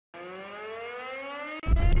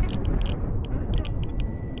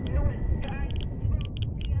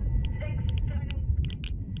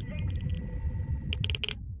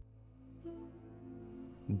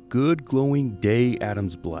Good glowing day,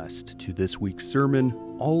 Adams blessed, to this week's sermon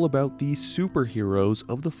all about the superheroes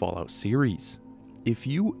of the Fallout series. If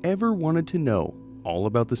you ever wanted to know all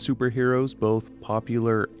about the superheroes, both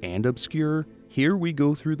popular and obscure, here we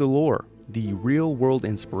go through the lore, the real-world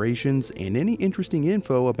inspirations, and any interesting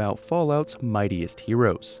info about Fallout's mightiest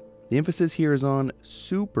heroes. The emphasis here is on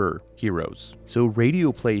superheroes, so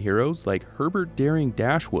radio play heroes like Herbert Daring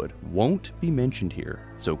Dashwood won't be mentioned here.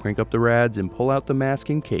 So crank up the rads and pull out the mask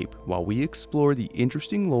and cape while we explore the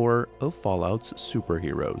interesting lore of Fallout's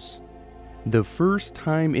superheroes. The first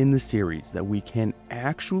time in the series that we can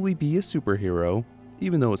actually be a superhero,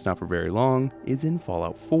 even though it's not for very long, is in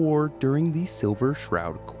Fallout 4 during the Silver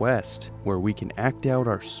Shroud quest, where we can act out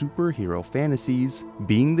our superhero fantasies,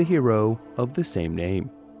 being the hero of the same name.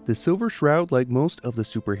 The Silver Shroud, like most of the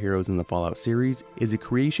superheroes in the Fallout series, is a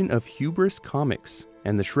creation of Hubris Comics,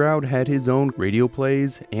 and the Shroud had his own radio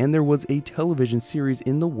plays, and there was a television series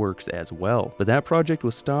in the works as well, but that project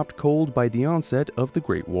was stopped cold by the onset of the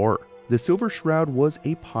Great War. The Silver Shroud was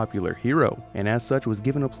a popular hero, and as such was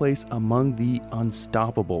given a place among the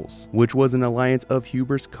Unstoppables, which was an alliance of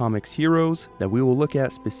Hubris Comics heroes that we will look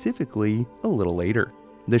at specifically a little later.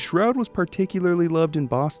 The Shroud was particularly loved in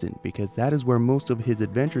Boston because that is where most of his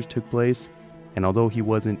adventures took place, and although he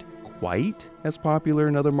wasn't quite as popular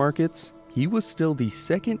in other markets, he was still the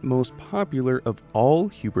second most popular of all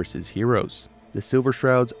Hubris' heroes. The Silver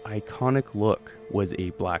Shroud's iconic look was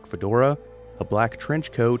a black fedora, a black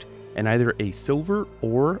trench coat, and either a silver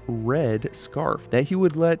or red scarf that he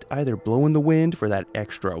would let either blow in the wind for that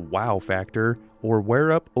extra wow factor or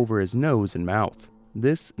wear up over his nose and mouth.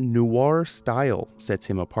 This noir style sets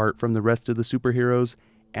him apart from the rest of the superheroes,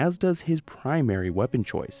 as does his primary weapon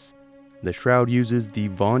choice. The Shroud uses the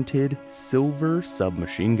vaunted silver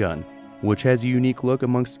submachine gun, which has a unique look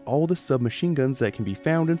amongst all the submachine guns that can be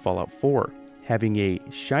found in Fallout 4, having a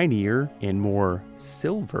shinier and more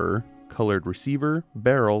silver colored receiver,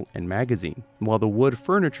 barrel, and magazine, while the wood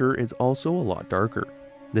furniture is also a lot darker.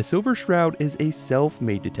 The Silver Shroud is a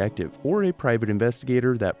self-made detective or a private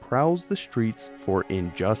investigator that prowls the streets for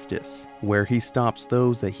injustice, where he stops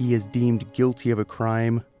those that he has deemed guilty of a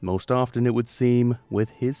crime, most often it would seem, with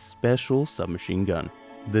his special submachine gun.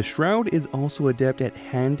 The Shroud is also adept at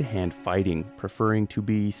hand-to-hand fighting, preferring to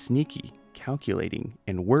be sneaky, calculating,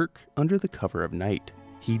 and work under the cover of night.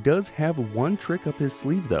 He does have one trick up his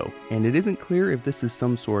sleeve though, and it isn't clear if this is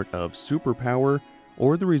some sort of superpower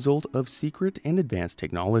or the result of secret and advanced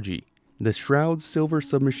technology. The Shroud's silver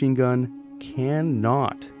submachine gun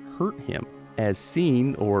cannot hurt him, as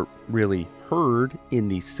seen, or really heard, in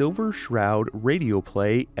the Silver Shroud radio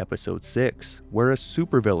play episode 6, where a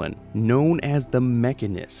supervillain known as the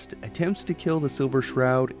Mechanist attempts to kill the Silver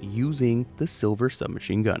Shroud using the silver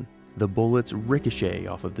submachine gun. The bullets ricochet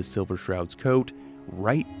off of the Silver Shroud's coat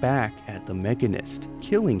right back at the Mechanist,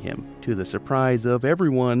 killing him to the surprise of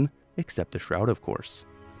everyone except the Shroud, of course.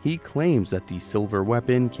 He claims that the silver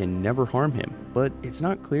weapon can never harm him, but it's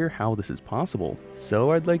not clear how this is possible,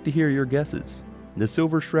 so I'd like to hear your guesses. The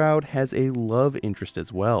Silver Shroud has a love interest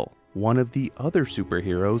as well, one of the other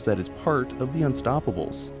superheroes that is part of the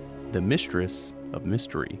Unstoppables, the Mistress of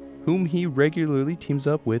Mystery, whom he regularly teams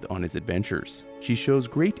up with on his adventures. She shows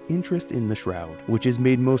great interest in the Shroud, which is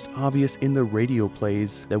made most obvious in the radio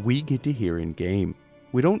plays that we get to hear in-game.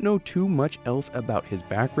 We don't know too much else about his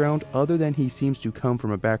background other than he seems to come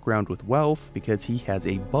from a background with wealth because he has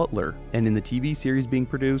a butler, and in the TV series being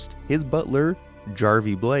produced, his butler,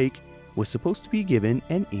 Jarvie Blake, was supposed to be given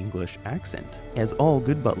an English accent, as all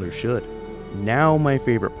good butlers should. Now my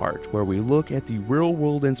favorite part, where we look at the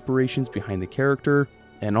real-world inspirations behind the character,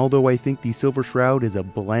 and although I think the Silver Shroud is a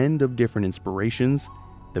blend of different inspirations,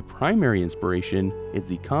 the primary inspiration is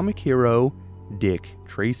the comic hero Dick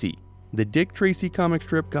Tracy. The Dick Tracy comic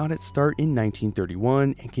strip got its start in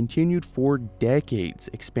 1931 and continued for decades,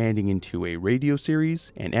 expanding into a radio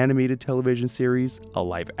series, an animated television series, a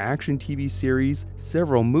live-action TV series,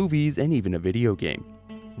 several movies, and even a video game.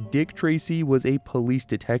 Dick Tracy was a police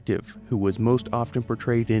detective who was most often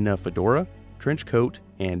portrayed in a fedora, trench coat,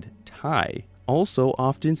 and tie, also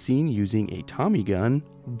often seen using a Tommy gun,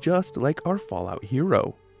 just like our Fallout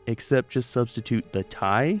hero, except just substitute the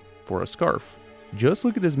tie for a scarf. Just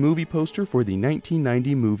look at this movie poster for the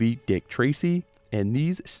 1990 movie Dick Tracy and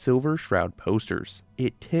these Silver Shroud posters.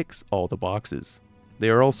 It ticks all the boxes. They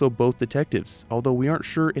are also both detectives, although we aren't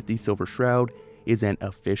sure if the Silver Shroud is an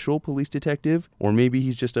official police detective, or maybe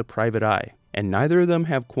he's just a private eye. And neither of them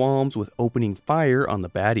have qualms with opening fire on the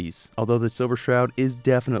baddies, although the Silver Shroud is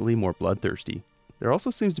definitely more bloodthirsty. There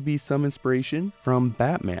also seems to be some inspiration from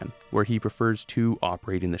Batman, where he prefers to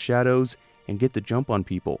operate in the shadows and get the jump on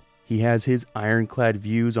people. He has his ironclad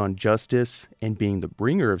views on justice and being the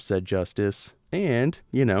bringer of said justice, and,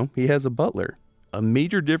 he has a butler. A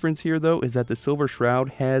major difference here, though, is that the Silver Shroud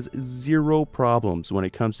has zero problems when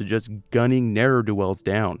it comes to just gunning ne'er-do-wells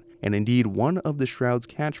down, and indeed one of the Shroud's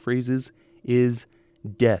catchphrases is,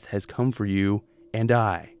 "Death has come for you, and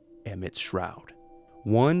I am its Shroud."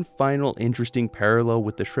 One final interesting parallel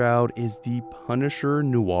with the Shroud is the Punisher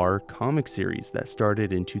Noir comic series that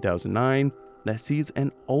started in 2009 that sees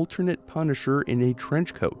an alternate Punisher in a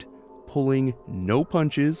trench coat, pulling no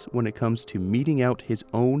punches when it comes to meting out his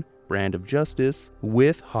own brand of justice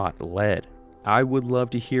with hot lead. I would love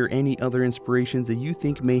to hear any other inspirations that you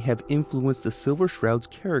think may have influenced the Silver Shroud's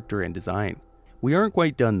character and design. We aren't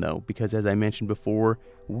quite done though, because as I mentioned before,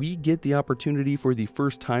 we get the opportunity for the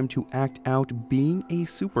first time to act out being a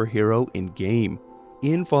superhero in-game.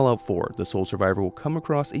 In Fallout 4, the sole survivor will come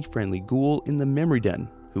across a friendly ghoul in the Memory Den,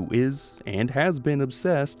 who is, and has been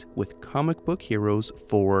obsessed with comic book heroes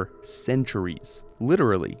for centuries.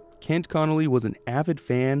 Literally. Kent Connolly was an avid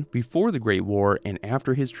fan before the Great War and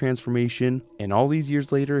after his transformation, and all these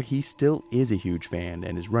years later, he still is a huge fan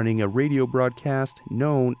and is running a radio broadcast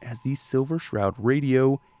known as the Silver Shroud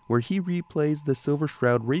Radio, where he replays the Silver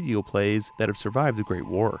Shroud radio plays that have survived the Great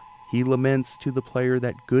War. He laments to the player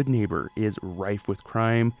that Good Neighbor is rife with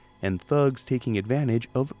crime and thugs taking advantage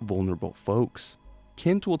of vulnerable folks.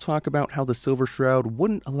 Kent will talk about how the Silver Shroud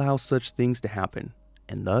wouldn't allow such things to happen,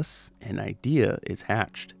 and thus an idea is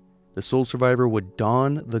hatched. The sole survivor would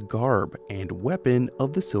don the garb and weapon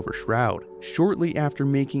of the Silver Shroud shortly after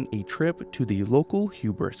making a trip to the local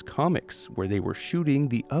Hubris Comics, where they were shooting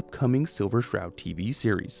the upcoming Silver Shroud TV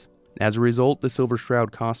series. As a result, the Silver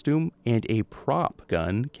Shroud costume and a prop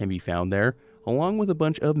gun can be found there, along with a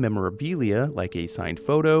bunch of memorabilia like a signed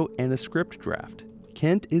photo and a script draft.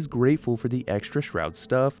 Kent is grateful for the extra Shroud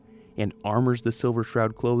stuff and armors the Silver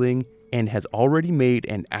Shroud clothing, and has already made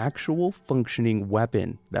an actual functioning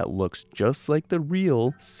weapon that looks just like the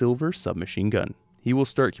real silver submachine gun. He will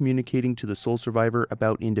start communicating to the sole survivor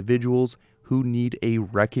about individuals who need a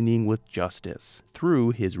reckoning with justice through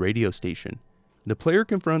his radio station. The player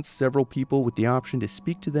confronts several people with the option to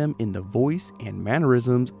speak to them in the voice and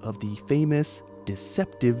mannerisms of the famous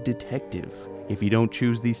deceptive detective. If you don't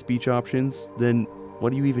choose these speech options, then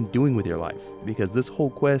what are you even doing with your life? Because this whole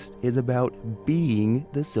quest is about being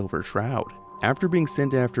the Silver Shroud. After being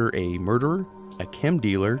sent after a murderer, a chem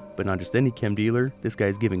dealer, but not just any chem dealer, this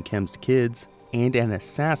guy's giving chems to kids, and an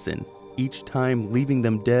assassin, each time leaving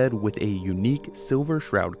them dead with a unique Silver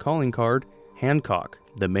Shroud calling card, Hancock,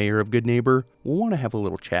 the mayor of Good Neighbor, will want to have a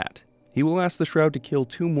little chat. He will ask the Shroud to kill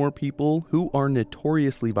 2 more people who are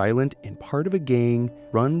notoriously violent and part of a gang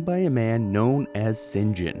run by a man known as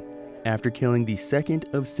Sinjin. After killing the second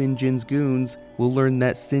of Sinjin's goons, we'll learn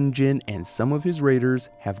that Sinjin and some of his raiders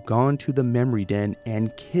have gone to the Memory Den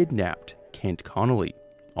and kidnapped Kent Connolly,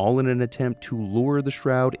 all in an attempt to lure the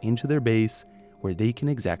Shroud into their base where they can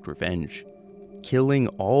exact revenge. Killing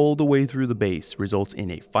all the way through the base results in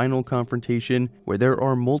a final confrontation where there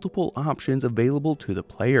are multiple options available to the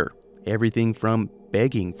player. Everything from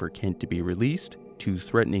begging for Kent to be released, to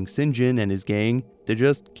threatening Sinjin and his gang, to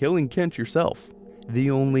just killing Kent yourself.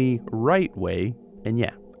 The only right way, and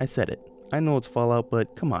yeah, I said it, I know it's Fallout,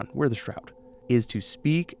 but come on, we're the Shroud, is to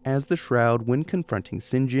speak as the Shroud when confronting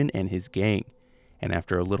Sinjin and his gang. And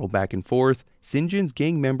after a little back and forth, Sinjin's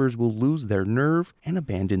gang members will lose their nerve and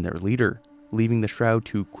abandon their leader, leaving the Shroud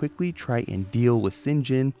to quickly try and deal with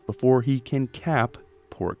Sinjin before he can cap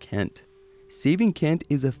poor Kent. Saving Kent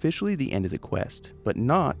is officially the end of the quest, but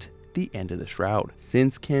not the end of the Shroud,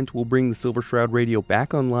 since Kent will bring the Silver Shroud radio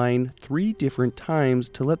back online 3 different times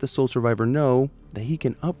to let the sole survivor know that he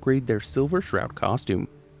can upgrade their Silver Shroud costume.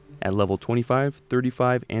 At level 25,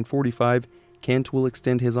 35, and 45, Kent will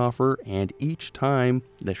extend his offer, and each time,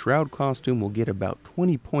 the Shroud costume will get about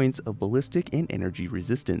 20 points of ballistic and energy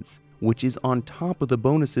resistance, which is on top of the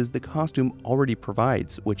bonuses the costume already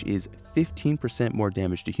provides, which is 15% more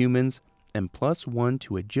damage to humans and +1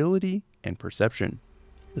 to agility and perception.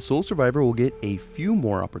 The sole survivor will get a few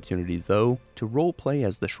more opportunities though to roleplay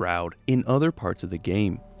as the Shroud in other parts of the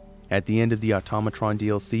game. At the end of the Automatron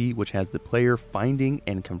DLC, which has the player finding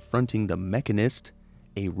and confronting the Mechanist,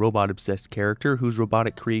 a robot-obsessed character whose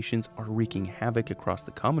robotic creations are wreaking havoc across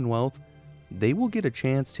the Commonwealth, they will get a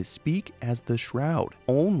chance to speak as the Shroud,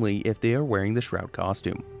 only if they are wearing the Shroud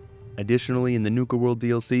costume. Additionally, in the Nuka World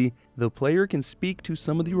DLC, the player can speak to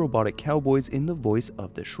some of the robotic cowboys in the voice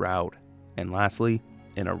of the Shroud. And lastly,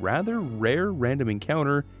 in a rather rare random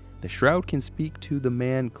encounter, the Shroud can speak to the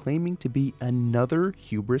man claiming to be another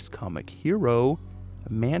hubris comic hero,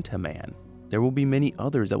 Manta Man. There will be many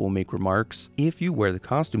others that will make remarks if you wear the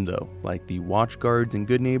costume though, like the Watch Guards in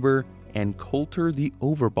Good Neighbor and Coulter the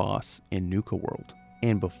Overboss in Nuka World.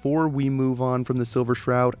 And before we move on from the Silver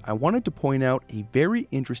Shroud, I wanted to point out a very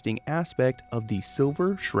interesting aspect of the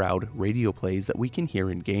Silver Shroud radio plays that we can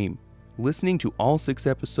hear in game. Listening to all 6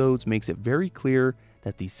 episodes makes it very clear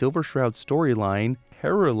that the Silver Shroud storyline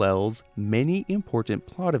parallels many important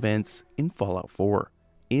plot events in Fallout 4.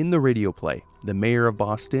 In the radio play, the mayor of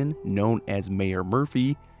Boston, known as Mayor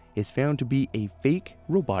Murphy, is found to be a fake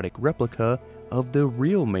robotic replica of the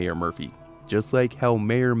real Mayor Murphy, just like how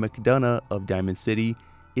Mayor McDonough of Diamond City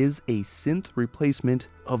is a synth replacement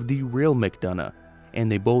of the real McDonough,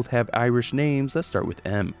 and they both have Irish names that start with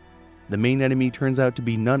M. The main enemy turns out to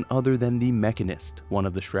be none other than the Mechanist, one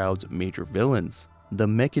of the Shroud's major villains. The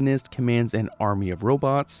Mechanist commands an army of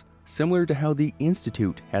robots, similar to how the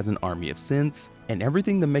Institute has an army of synths, and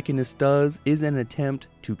everything the Mechanist does is an attempt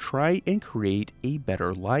to try and create a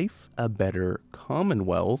better life, a better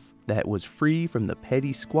commonwealth that was free from the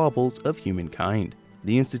petty squabbles of humankind.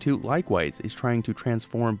 The Institute likewise is trying to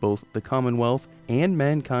transform both the Commonwealth and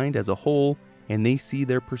mankind as a whole, and they see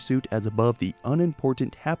their pursuit as above the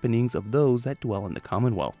unimportant happenings of those that dwell in the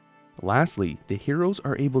Commonwealth. Lastly, the heroes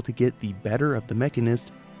are able to get the better of the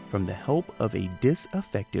Mechanist from the help of a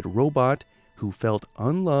disaffected robot who felt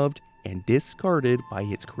unloved and discarded by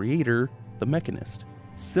its creator, the Mechanist.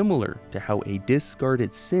 Similar to how a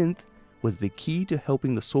discarded synth was the key to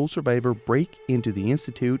helping the sole survivor break into the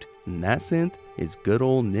Institute, and that synth is good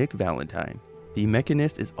old Nick Valentine. The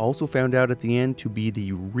Mechanist is also found out at the end to be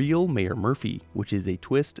the real Mayor Murphy, which is a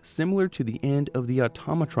twist similar to the end of the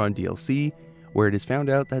Automatron DLC, where it is found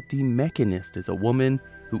out that the Mechanist is a woman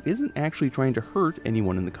who isn't actually trying to hurt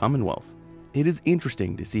anyone in the Commonwealth. It is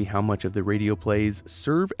interesting to see how much of the radio plays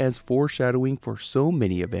serve as foreshadowing for so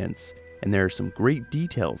many events, and there are some great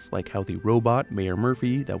details like how the robot Mayor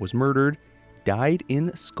Murphy that was murdered died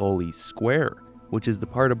in Scully Square, which is the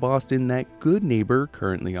part of Boston that Good Neighbor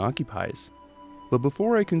currently occupies. But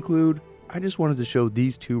before I conclude, I just wanted to show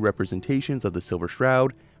these 2 representations of the Silver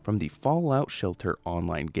Shroud from the Fallout Shelter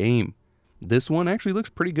online game. This one actually looks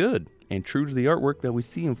pretty good, and true to the artwork that we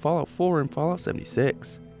see in Fallout 4 and Fallout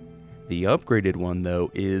 76. The upgraded one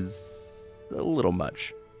though is a little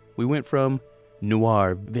much. We went from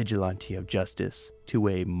noir vigilante of justice to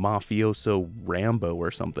a mafioso Rambo or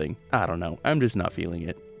something. I don't know, I'm just not feeling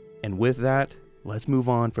it. And with that, let's move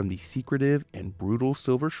on from the secretive and brutal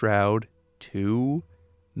Silver Shroud to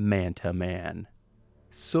Manta Man.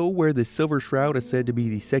 So where the Silver Shroud is said to be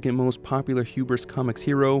the second most popular Hubris Comics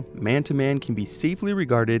hero, Manta Man can be safely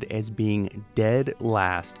regarded as being dead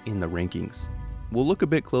last in the rankings. We'll look a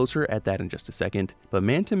bit closer at that in just a second, but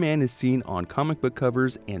Manta Man is seen on comic book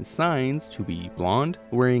covers and signs to be blonde,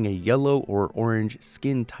 wearing a yellow or orange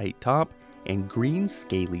skin-tight top and green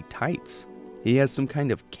scaly tights. He has some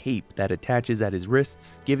kind of cape that attaches at his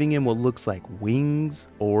wrists, giving him what looks like wings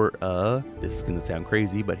or this is gonna sound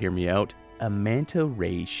crazy, but hear me out, a manta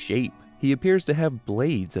ray shape. He appears to have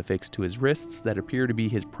blades affixed to his wrists that appear to be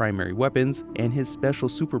his primary weapons, and his special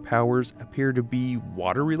superpowers appear to be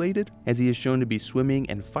water related, as he is shown to be swimming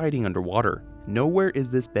and fighting underwater. Nowhere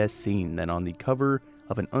is this best seen than on the cover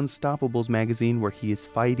of an Unstoppables magazine where he is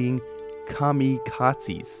fighting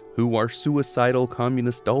kamikazes, who are suicidal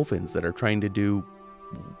communist dolphins that are trying to do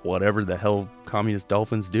whatever the hell communist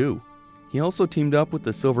dolphins do. He also teamed up with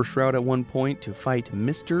the Silver Shroud at one point to fight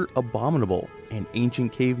Mr. Abominable, an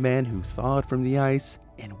ancient caveman who thawed from the ice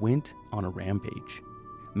and went on a rampage.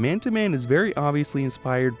 Manta Man is very obviously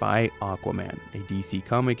inspired by Aquaman, a DC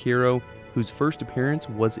comic hero whose first appearance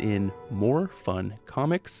was in More Fun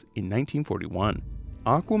Comics in 1941.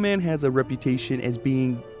 Aquaman has a reputation as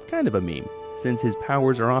being kind of a meme, since his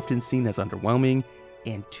powers are often seen as underwhelming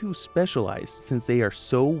and too specialized since they are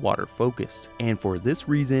so water focused, and for this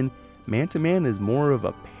reason, Manta Man is more of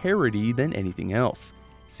a parody than anything else,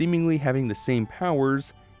 seemingly having the same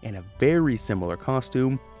powers and a very similar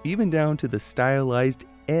costume, even down to the stylized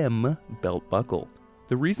M belt buckle.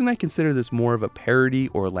 The reason I consider this more of a parody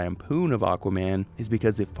or lampoon of Aquaman is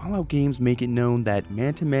because the Fallout games make it known that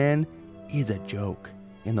Manta Man is a joke.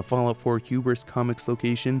 In the Fallout 4 Hubris Comics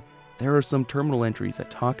location, there are some terminal entries that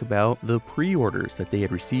talk about the pre-orders that they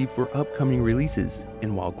had received for upcoming releases,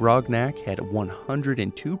 and while Grognak had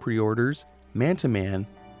 102 pre-orders, Manta Man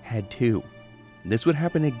had 2. This would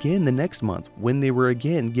happen again the next month when they were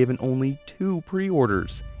again given only 2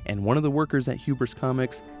 pre-orders, and one of the workers at Hubris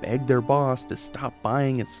Comics begged their boss to stop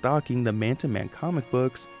buying and stocking the Manta Man comic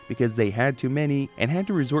books because they had too many and had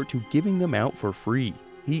to resort to giving them out for free.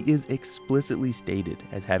 He is explicitly stated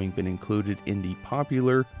as having been included in the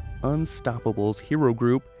popular Unstoppables hero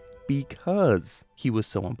group because he was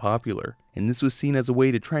so unpopular, and this was seen as a way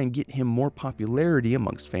to try and get him more popularity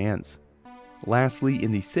amongst fans. Lastly,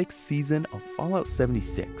 in the 6th season of Fallout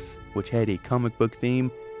 76, which had a comic book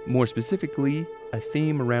theme, more specifically, a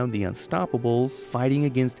theme around the Unstoppables fighting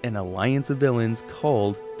against an alliance of villains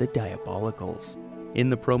called the Diabolicals. In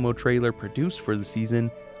the promo trailer produced for the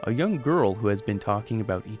season, a young girl who has been talking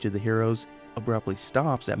about each of the heroes abruptly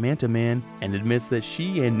stops at Manta Man and admits that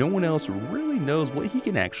she and no one else really knows what he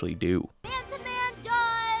can actually do. Manta Man does,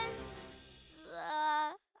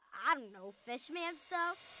 I don't know, Fishman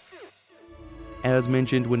stuff? As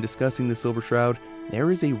mentioned when discussing the Silver Shroud, there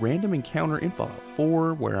is a random encounter in Fallout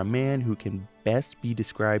 4 where a man who can best be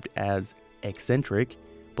described as eccentric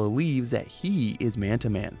believes that he is Manta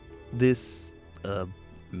Man. This,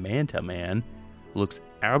 Manta Man looks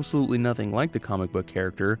absolutely nothing like the comic book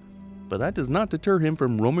character, but that does not deter him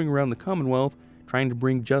from roaming around the Commonwealth trying to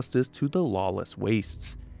bring justice to the lawless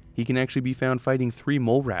wastes. He can actually be found fighting 3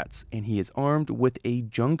 mole rats, and he is armed with a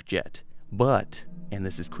junk jet. But, and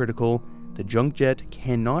this is critical, the junk jet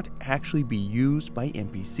cannot actually be used by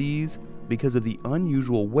NPCs because of the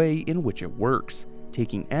unusual way in which it works,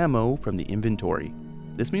 taking ammo from the inventory.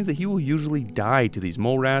 This means that he will usually die to these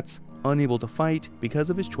mole rats, unable to fight because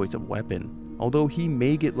of his choice of weapon, although he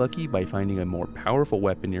may get lucky by finding a more powerful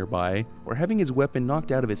weapon nearby or having his weapon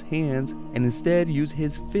knocked out of his hands and instead use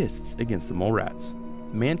his fists against the mole rats.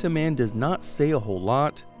 Manta Man does not say a whole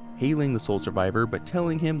lot, hailing the sole survivor but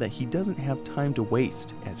telling him that he doesn't have time to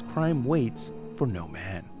waste as crime waits for no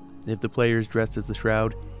man. If the player is dressed as the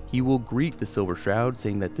Shroud, he will greet the Silver Shroud,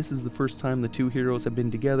 saying that this is the first time the 2 heroes have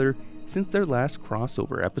been together since their last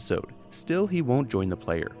crossover episode. Still, he won't join the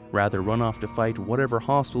player, rather run off to fight whatever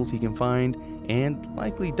hostiles he can find and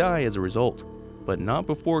likely die as a result, but not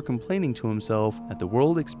before complaining to himself that the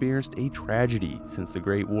world experienced a tragedy since the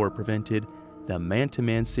Great War prevented the Manta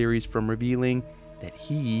Man series from revealing that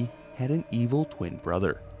he had an evil twin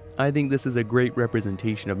brother. I think this is a great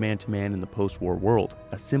representation of Manta Man in the post-war world,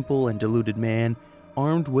 a simple and deluded man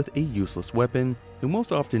armed with a useless weapon who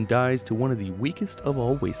most often dies to one of the weakest of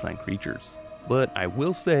all wasteland creatures. But I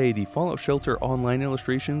will say the Fallout Shelter online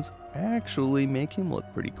illustrations actually make him look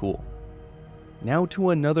pretty cool. Now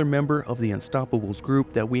to another member of the Unstoppables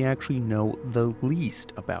group that we actually know the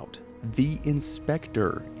least about. The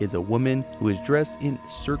Inspector is a woman who is dressed in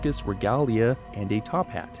circus regalia and a top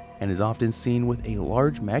hat, and is often seen with a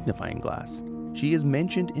large magnifying glass. She is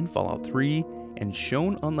mentioned in Fallout 3 and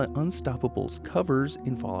shown on the Unstoppables covers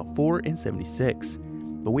in Fallout 4 and 76,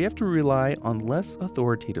 but we have to rely on less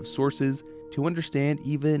authoritative sources to understand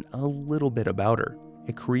even a little bit about her.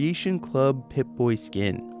 A Creation Club Pip-Boy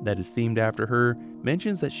skin that is themed after her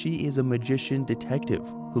mentions that she is a magician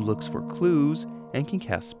detective who looks for clues and can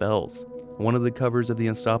cast spells. One of the covers of the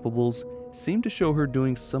Unstoppables seemed to show her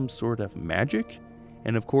doing some sort of magic,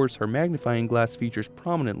 and of course her magnifying glass features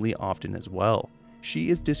prominently often as well. She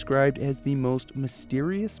is described as the most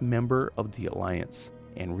mysterious member of the Alliance,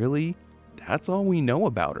 and really, that's all we know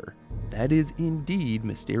about her. That is indeed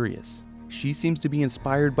mysterious. She seems to be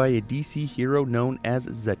inspired by a DC hero known as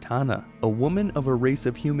Zatanna, a woman of a race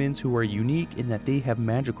of humans who are unique in that they have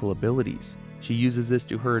magical abilities. She uses this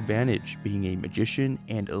to her advantage, being a magician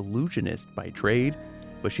and illusionist by trade,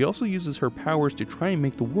 but she also uses her powers to try and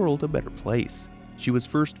make the world a better place. She was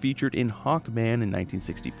first featured in Hawkman in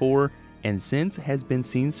 1964, and since has been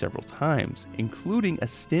seen several times, including a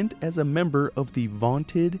stint as a member of the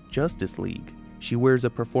vaunted Justice League. She wears a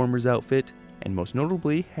performer's outfit, and most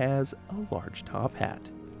notably has a large top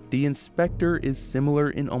hat. The Inspector is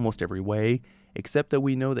similar in almost every way, except that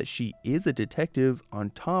we know that she is a detective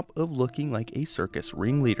on top of looking like a circus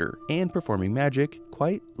ringleader and performing magic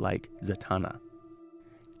quite like Zatanna.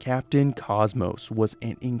 Captain Cosmos was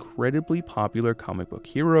an incredibly popular comic book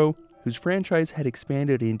hero whose franchise had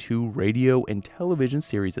expanded into radio and television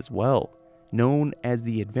series as well, known as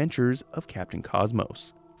The Adventures of Captain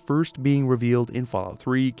Cosmos. First being revealed in Fallout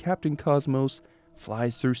 3, Captain Cosmos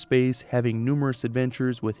flies through space, having numerous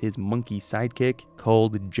adventures with his monkey sidekick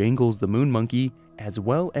called Jangles the Moon Monkey, as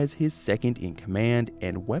well as his second-in-command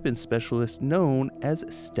and weapons specialist known as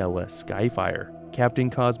Stella Skyfire. Captain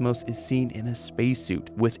Cosmos is seen in a spacesuit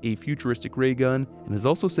with a futuristic ray gun and is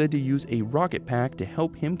also said to use a rocket pack to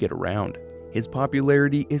help him get around. His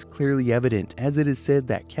popularity is clearly evident, as it is said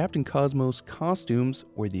that Captain Cosmos costumes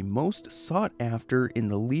were the most sought after in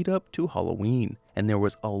the lead up to Halloween, and there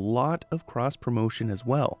was a lot of cross promotion as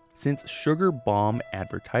well, since Sugar Bomb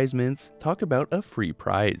advertisements talk about a free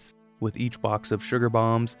prize. With each box of Sugar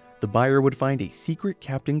Bombs, the buyer would find a secret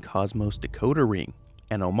Captain Cosmos decoder ring,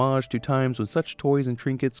 an homage to times when such toys and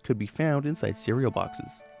trinkets could be found inside cereal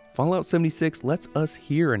boxes. Fallout 76 lets us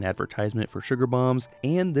hear an advertisement for Sugar Bombs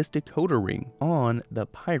and this decoder ring on the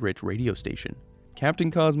pirate radio station.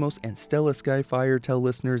 Captain Cosmos and Stella Skyfire tell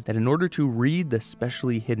listeners that in order to read the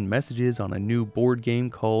specially hidden messages on a new board game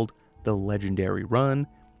called The Legendary Run,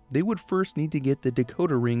 they would first need to get the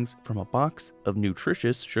decoder rings from a box of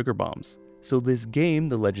nutritious Sugar Bombs. So this game,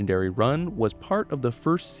 The Legendary Run, was part of the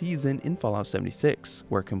first season in Fallout 76,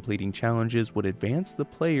 where completing challenges would advance the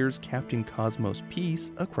player's Captain Cosmos piece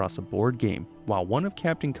across a board game, while one of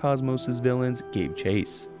Captain Cosmos' villains gave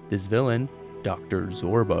chase. This villain, Dr.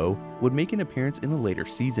 Zorbo, would make an appearance in a later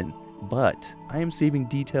season, but I am saving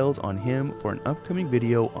details on him for an upcoming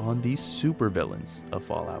video on the supervillains of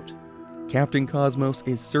Fallout. Captain Cosmos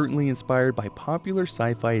is certainly inspired by popular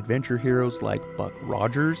sci-fi adventure heroes like Buck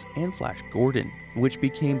Rogers and Flash Gordon, which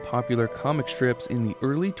became popular comic strips in the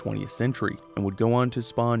early 20th century and would go on to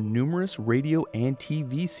spawn numerous radio and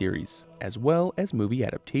TV series, as well as movie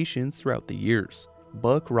adaptations throughout the years.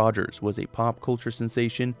 Buck Rogers was a pop culture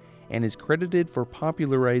sensation and is credited for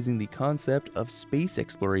popularizing the concept of space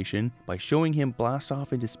exploration by showing him blast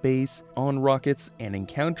off into space on rockets and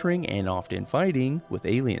encountering and often fighting with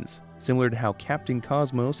aliens. Similar to how Captain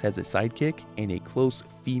Cosmos has a sidekick and a close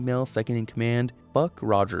female second-in-command, Buck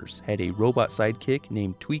Rogers had a robot sidekick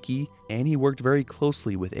named Tweaky, and he worked very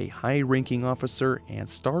closely with a high-ranking officer and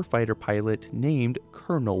starfighter pilot named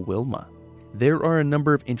Colonel Wilma. There are a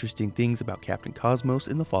number of interesting things about Captain Cosmos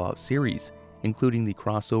in the Fallout series, including the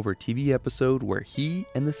crossover TV episode where he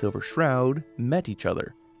and the Silver Shroud met each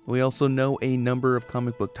other. We also know a number of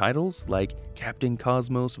comic book titles like Captain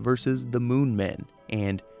Cosmos vs. the Moon Men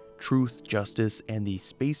and Truth, Justice, and the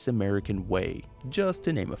Space American Way, just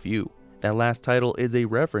to name a few. That last title is a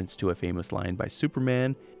reference to a famous line by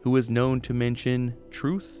Superman, who is known to mention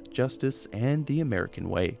truth, justice, and the American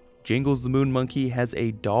way. Jingles the Moon Monkey has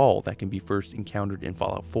a doll that can be first encountered in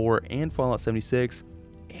Fallout 4 and Fallout 76,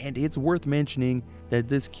 and it's worth mentioning that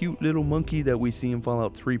this cute little monkey that we see in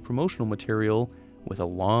Fallout 3 promotional material, with a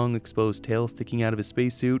long exposed tail sticking out of his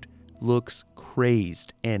spacesuit, looks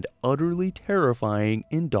crazed and utterly terrifying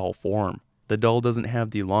in doll form. The doll doesn't have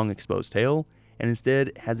the long exposed tail, and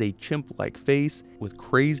instead has a chimp-like face with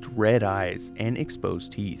crazed red eyes and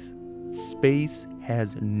exposed teeth. Space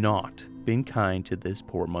has not been kind to this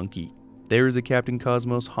poor monkey. There is a Captain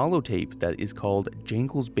Cosmos holotape that is called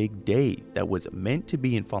Jangle's Big Day that was meant to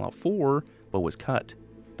be in Fallout 4 but was cut.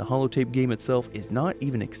 The holotape game itself is not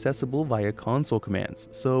even accessible via console commands,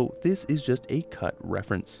 so this is just a cut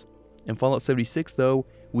reference. In Fallout 76 though,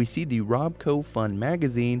 we see the Robco Fun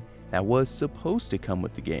magazine that was supposed to come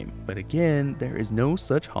with the game, but again, there is no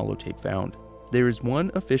such holotape found. There is one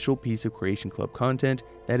official piece of Creation Club content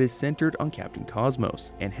that is centered on Captain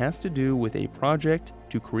Cosmos and has to do with a project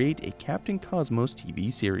to create a Captain Cosmos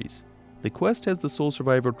TV series. The quest has the sole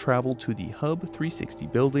survivor travel to the Hub 360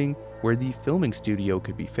 building where the filming studio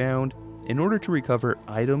could be found in order to recover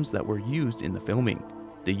items that were used in the filming.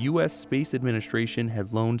 The US Space Administration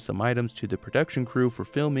had loaned some items to the production crew for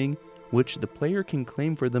filming, which the player can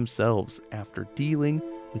claim for themselves after dealing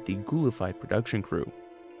with the ghoulified production crew.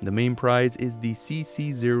 The main prize is the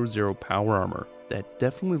CC-00 power armor that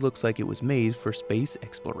definitely looks like it was made for space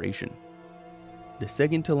exploration. The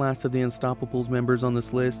second to last of the Unstoppables members on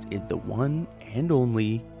this list is the one and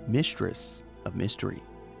only Mistress of Mystery.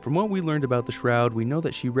 From what we learned about the Shroud, we know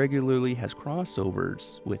that she regularly has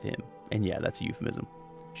crossovers with him, and yeah, that's a euphemism.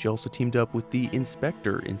 She also teamed up with the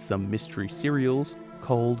Inspector in some mystery serials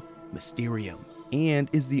called Mysterium, and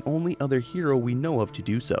is the only other hero we know of to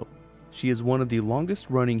do so. She is one of the longest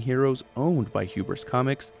running heroes owned by Hubris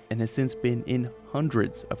Comics and has since been in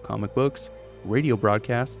hundreds of comic books, radio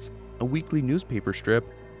broadcasts, a weekly newspaper strip,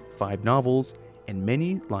 5 novels, and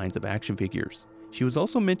many lines of action figures. She was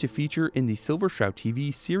also meant to feature in the Silver Shroud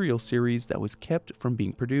TV serial series that was kept from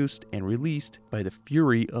being produced and released by the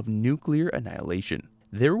fury of nuclear annihilation.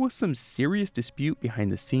 There was some serious dispute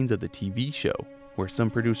behind the scenes of the TV show, where some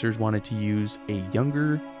producers wanted to use a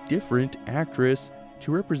younger, different actress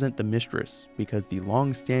to represent the Mistress because the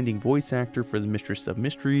long-standing voice actor for the Mistress of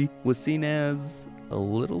Mystery was seen as a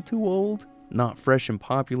little too old, not fresh and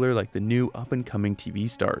popular like the new up-and-coming TV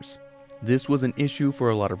stars. This was an issue for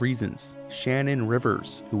a lot of reasons. Shannon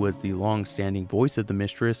Rivers, who was the long-standing voice of the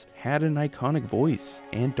Mistress, had an iconic voice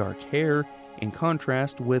and dark hair in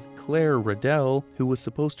contrast with Claire Riddell, who was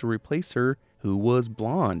supposed to replace her, who was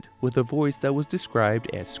blonde, with a voice that was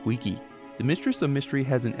described as squeaky. The Mistress of Mystery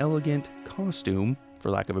has an elegant costume, for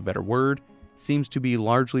lack of a better word, seems to be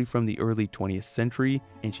largely from the early 20th century,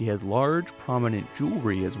 and she has large, prominent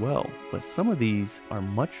jewelry as well, but some of these are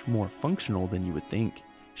much more functional than you would think.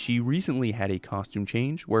 She recently had a costume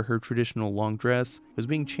change where her traditional long dress was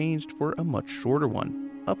being changed for a much shorter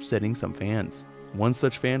one, upsetting some fans. One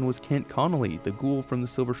such fan was Kent Connolly, the ghoul from the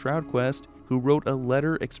Silver Shroud quest, who wrote a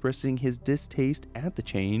letter expressing his distaste at the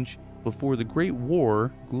change before the Great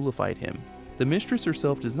War ghoulified him. The Mistress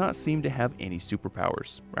herself does not seem to have any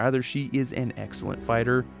superpowers. Rather, she is an excellent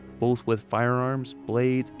fighter, both with firearms,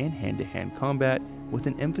 blades, and hand-to-hand combat, with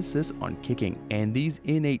an emphasis on kicking. And these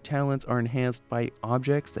innate talents are enhanced by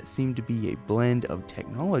objects that seem to be a blend of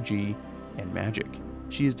technology and magic.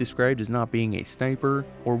 She is described as not being a sniper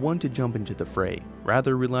or one to jump into the fray,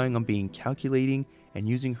 rather relying on being calculating and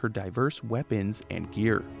using her diverse weapons and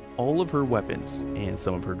gear. All of her weapons and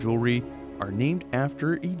some of her jewelry are named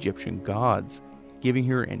after Egyptian gods, giving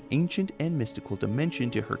her an ancient and mystical dimension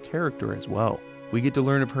to her character as well. We get to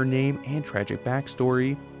learn of her name and tragic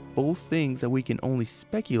backstory, both things that we can only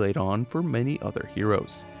speculate on for many other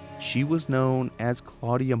heroes. She was known as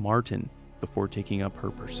Claudia Martin before taking up her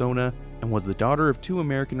persona, and was the daughter of two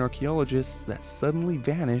American archaeologists that suddenly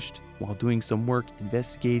vanished while doing some work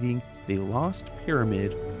investigating the lost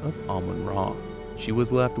pyramid of Amun-Ra. She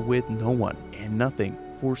was left with no one and nothing,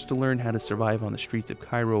 forced to learn how to survive on the streets of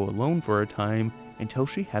Cairo alone for a time until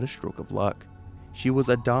she had a stroke of luck. She was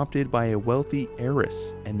adopted by a wealthy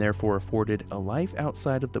heiress and therefore afforded a life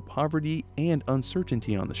outside of the poverty and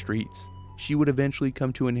uncertainty on the streets. She would eventually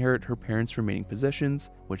come to inherit her parents' remaining possessions,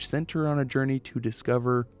 which sent her on a journey to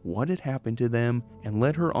discover what had happened to them and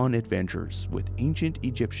led her on adventures with ancient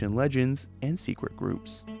Egyptian legends and secret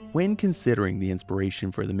groups. When considering the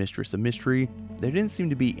inspiration for the Mistress of Mystery, there didn't seem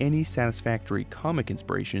to be any satisfactory comic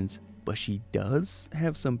inspirations, but she does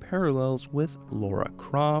have some parallels with Lara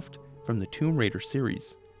Croft from the Tomb Raider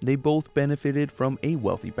series. They both benefited from a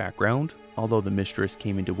wealthy background, although the Mistress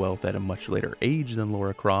came into wealth at a much later age than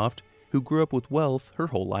Lara Croft, who grew up with wealth her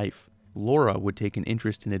whole life. Lara would take an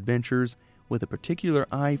interest in adventures with a particular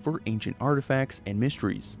eye for ancient artifacts and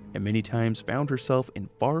mysteries, and many times found herself in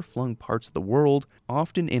far-flung parts of the world,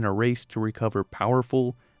 often in a race to recover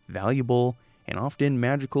powerful, valuable, and often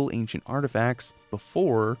magical ancient artifacts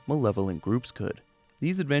before malevolent groups could.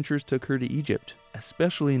 These adventures took her to Egypt,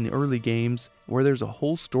 especially in the early games, where there's a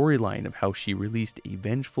whole storyline of how she released a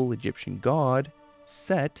vengeful Egyptian god,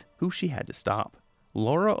 Set, who she had to stop.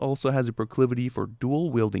 Lara also has a proclivity for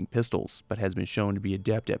dual-wielding pistols, but has been shown to be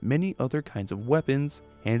adept at many other kinds of weapons,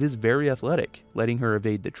 and is very athletic, letting her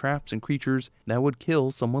evade the traps and creatures that would kill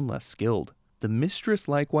someone less skilled. The Mistress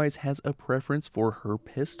likewise has a preference for her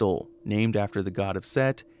pistol, named after the god of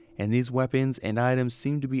Set, and these weapons and items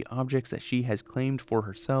seem to be objects that she has claimed for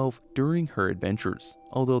herself during her adventures,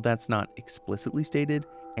 although that's not explicitly stated,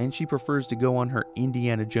 and she prefers to go on her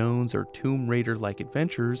Indiana Jones or Tomb Raider-like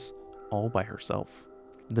adventures all by herself.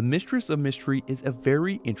 The Mistress of Mystery is a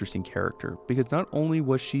very interesting character because not only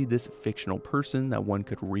was she this fictional person that one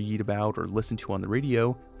could read about or listen to on the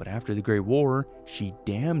radio, but after the Great War, she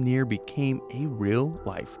damn near became a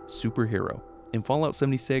real-life superhero. In Fallout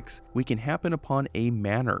 76, we can happen upon a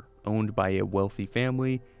manor owned by a wealthy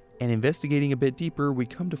family, and investigating a bit deeper, we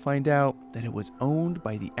come to find out that it was owned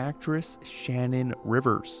by the actress Shannon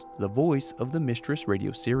Rivers, the voice of the Mistress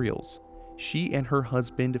radio serials. She and her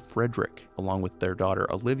husband Frederick, along with their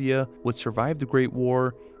daughter Olivia, would survive the Great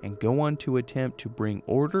War and go on to attempt to bring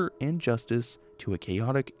order and justice to a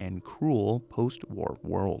chaotic and cruel post-war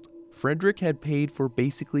world. Frederick had paid for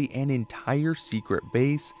basically an entire secret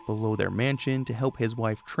base below their mansion to help his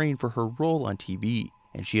wife train for her role on TV,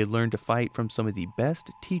 and she had learned to fight from some of the best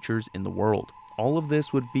teachers in the world. All of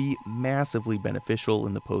this would be massively beneficial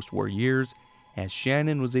in the post-war years, as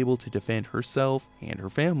Shannon was able to defend herself and her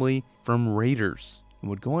family from raiders, and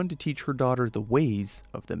would go on to teach her daughter the ways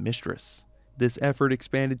of the Mistress. This effort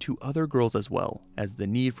expanded to other girls as well, as the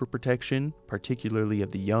need for protection, particularly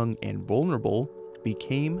of the young and vulnerable,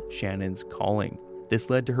 became Shannon's calling. This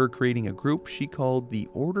led to her creating a group she called the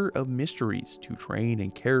Order of Mysteries to train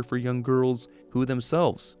and care for young girls who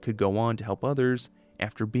themselves could go on to help others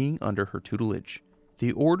after being under her tutelage.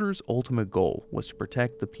 The Order's ultimate goal was to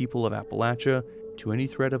protect the people of Appalachia to any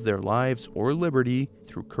threat of their lives or liberty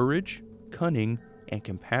through courage, cunning, and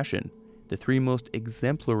compassion, the three most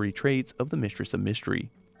exemplary traits of the Mistress of Mystery.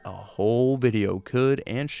 A whole video could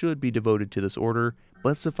and should be devoted to this order,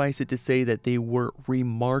 but suffice it to say that they were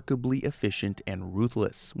remarkably efficient and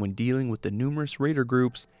ruthless when dealing with the numerous raider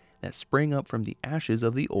groups that sprang up from the ashes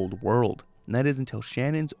of the old world. And that is until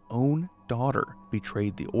Shannon's own daughter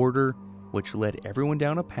betrayed the Order, which led everyone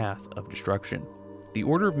down a path of destruction. The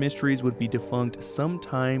Order of Mysteries would be defunct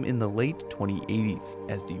sometime in the late 2080s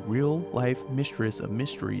as the real-life Mistress of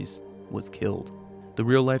Mysteries was killed. The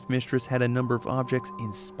real-life Mistress had a number of objects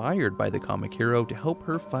inspired by the comic hero to help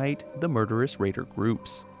her fight the murderous raider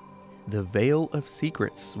groups. The Veil of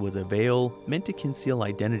Secrets was a veil meant to conceal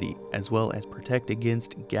identity, as well as protect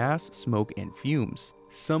against gas, smoke, and fumes.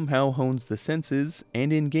 Somehow hones the senses,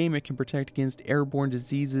 and in-game it can protect against airborne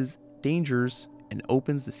diseases, dangers, and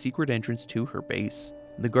opens the secret entrance to her base.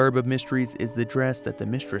 The Garb of Mysteries is the dress that the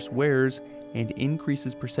Mistress wears and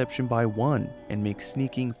increases perception by 1 and makes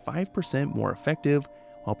sneaking 5% more effective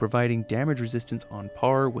while providing damage resistance on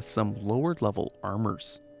par with some lower level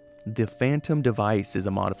armors. The Phantom device is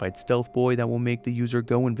a modified stealth boy that will make the user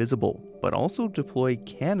go invisible, but also deploy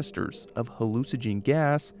canisters of hallucinogen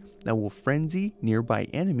gas that will frenzy nearby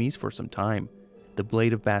enemies for some time. The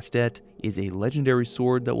Blade of Bastet is a legendary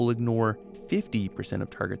sword that will ignore 50% of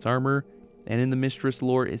target's armor, and in the Mistress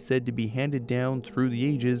lore is said to be handed down through the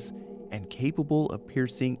ages and capable of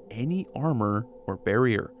piercing any armor or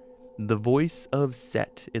barrier. The Voice of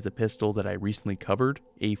Set is a pistol that I recently covered,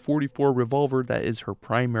 a .44 revolver that is her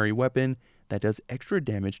primary weapon that does extra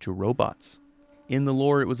damage to robots. In the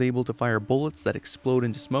lore, it was able to fire bullets that explode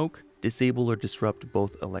into smoke, disable or disrupt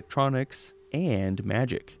both electronics and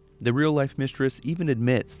magic. The real-life Mistress even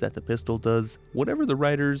admits that the pistol does whatever the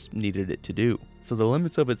writers needed it to do, so the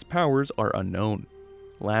limits of its powers are unknown.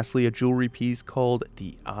 Lastly, a jewelry piece called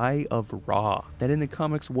the Eye of Ra, that in the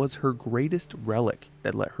comics was her greatest relic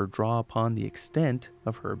that let her draw upon the extent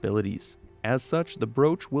of her abilities. As such, the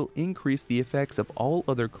brooch will increase the effects of all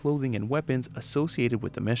other clothing and weapons associated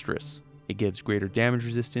with the Mistress. It gives greater damage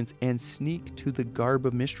resistance and sneak to the Garb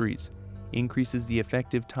of Mysteries, increases the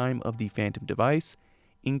effective time of the Phantom device,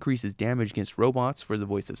 increases damage against robots for the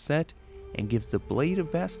Voice of Set, and gives the Blade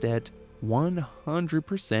of Bastet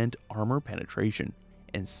 100% armor penetration.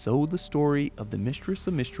 And so the story of the Mistress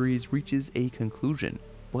of Mysteries reaches a conclusion,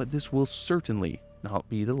 but this will certainly not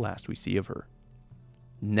be the last we see of her.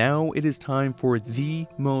 Now it is time for the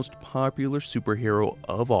most popular superhero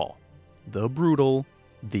of all, the brutal,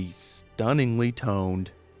 the stunningly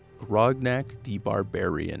toned Grognak the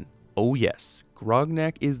Barbarian. Oh yes,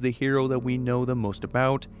 Grognak is the hero that we know the most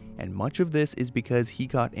about, and much of this is because he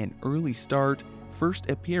got an early start, first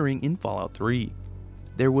appearing in Fallout 3.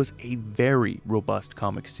 There was a very robust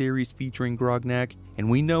comic series featuring Grognak, and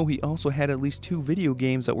we know he also had at least 2 video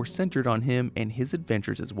games that were centered on him and his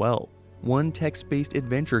adventures as well. One text-based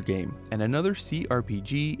adventure game, and another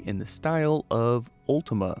CRPG in the style of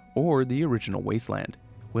Ultima, or the original Wasteland.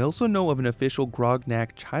 We also know of an official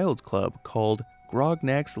Grognak Child's Club called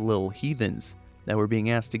Grognak's Little Heathens, that were being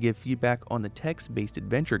asked to give feedback on the text-based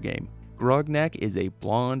adventure game. Grognak is a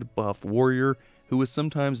blonde, buff warrior who is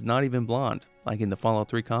sometimes not even blonde, like in the Fallout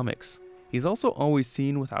 3 comics. He's also always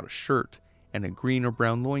seen without a shirt, and a green or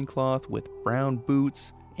brown loincloth with brown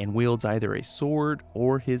boots, and wields either a sword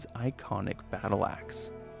or his iconic battle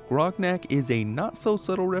axe. Grognak is a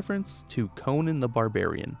not-so-subtle reference to Conan the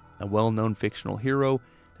Barbarian, a well-known fictional hero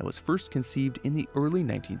that was first conceived in the early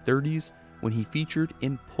 1930s when he featured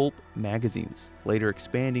in pulp magazines, later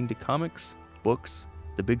expanding to comics, books,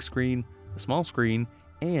 the big screen, the small screen,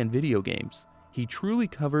 and video games. He truly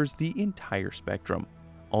covers the entire spectrum.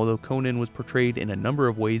 Although Conan was portrayed in a number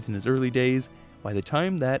of ways in his early days, by the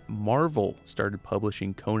time that Marvel started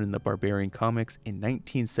publishing Conan the Barbarian comics in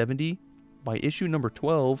 1970, by issue number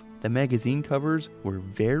 12, the magazine covers were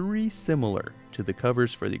very similar to the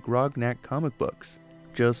covers for the Grognak comic books.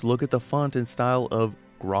 Just look at the font and style of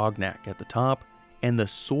Grognak at the top, and the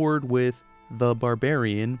sword with the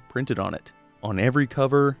Barbarian printed on it. On every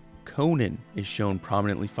cover, Conan is shown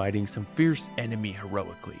prominently fighting some fierce enemy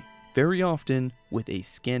heroically, very often with a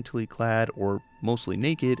scantily clad or mostly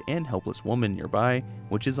naked and helpless woman nearby,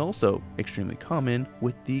 which is also extremely common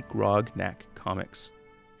with the Grognak comics.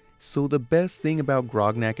 So the best thing about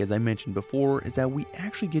Grognak, as I mentioned before, is that we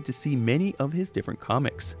actually get to see many of his different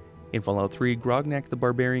comics. In Fallout 3, Grognak the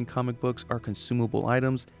Barbarian comic books are consumable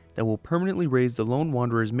items that will permanently raise the Lone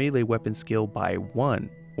Wanderer's melee weapon skill by 1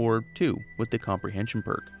 or 2 with the Comprehension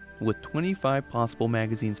perk. With 25 possible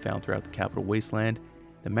magazines found throughout the Capital Wasteland,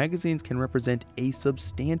 the magazines can represent a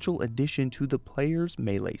substantial addition to the player's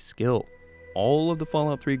melee skill. All of the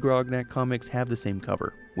Fallout 3 Grognak comics have the same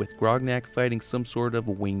cover, with Grognak fighting some sort of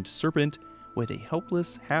winged serpent with a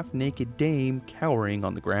helpless, half-naked dame cowering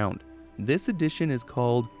on the ground. This edition is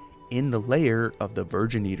called In the Lair of the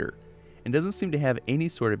Virgin Eater, and doesn't seem to have any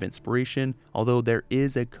sort of inspiration, although there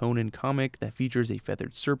is a Conan comic that features a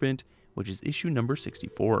feathered serpent, which is issue number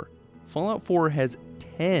 64. Fallout 4 has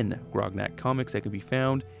 10 Grognak comics that can be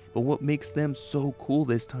found, but what makes them so cool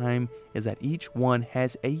this time is that each one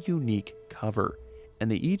has a unique cover,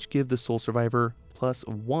 and they each give the Sole Survivor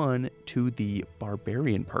 +1 to the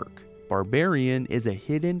Barbarian perk. Barbarian is a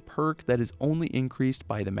hidden perk that is only increased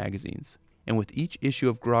by the magazines, and with each issue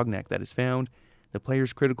of Grognak that is found, the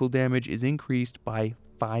player's critical damage is increased by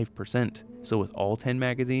 5%. So with all 10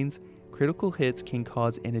 magazines, critical hits can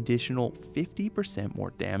cause an additional 50%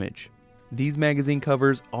 more damage. These magazine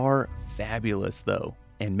covers are fabulous though,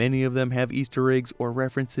 and many of them have Easter eggs or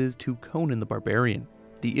references to Conan the Barbarian.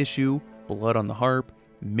 The issue, Blood on the Harp,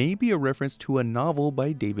 may be a reference to a novel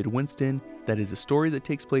by David Winston that is a story that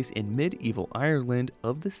takes place in medieval Ireland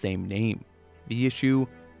of the same name. The issue,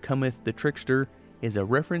 Cometh the Trickster, is a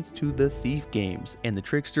reference to the Thief games, and the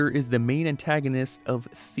Trickster is the main antagonist of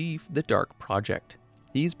Thief the Dark Project.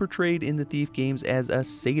 He's portrayed in the Thief games as a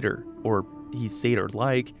satyr, or he's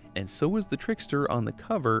satyr-like, and so is the Trickster on the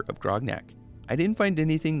cover of Grognak. I didn't find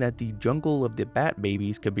anything that the Jungle of the Bat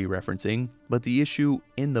Babies could be referencing, but the issue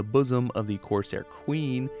In the Bosom of the Corsair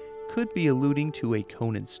Queen could be alluding to a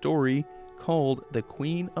Conan story called The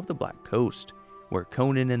Queen of the Black Coast, where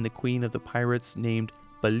Conan and the Queen of the Pirates named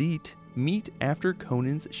Balit meet after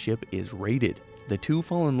Conan's ship is raided. The two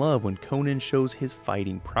fall in love when Conan shows his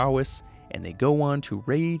fighting prowess, and they go on to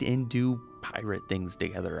raid and do pirate things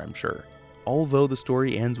together, I'm sure. Although the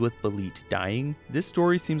story ends with Balit dying, this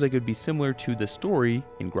story seems like it would be similar to the story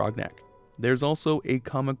in Grognak. There's also a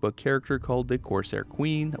comic book character called the Corsair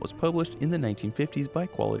Queen that was published in the 1950s by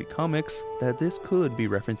Quality Comics that this could be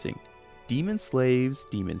referencing. Demon Slaves,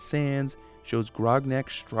 Demon Sands shows Grognak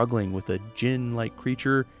struggling with a djinn-like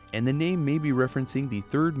creature, and the name may be referencing the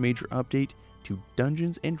third major update to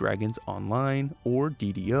Dungeons & Dragons Online, or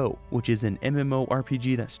DDO, which is an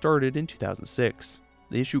MMORPG that started in 2006.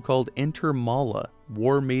 The issue called Enter Mala,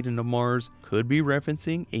 War Maiden of Mars, could be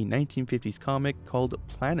referencing a 1950s comic called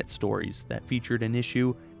Planet Stories that featured an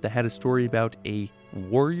issue that had a story about a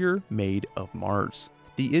warrior maid of Mars.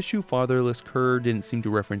 The issue Fatherless Cur didn't seem to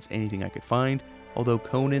reference anything I could find, although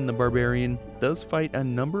Conan the Barbarian does fight a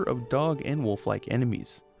number of dog and wolf-like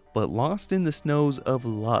enemies. But Lost in the Snows of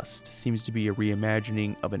Lust seems to be a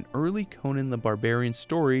reimagining of an early Conan the Barbarian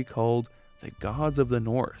story called The Gods of the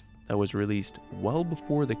North that was released well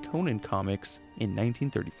before the Conan comics in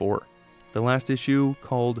 1934. The last issue,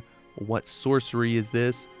 called What Sorcery Is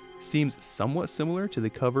This?, seems somewhat similar to the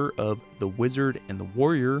cover of The Wizard and the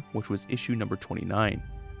Warrior, which was issue number 29.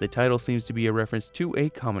 The title seems to be a reference to a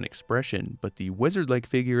common expression, but the wizard-like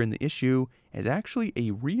figure in the issue is actually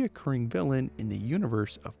a reoccurring villain in the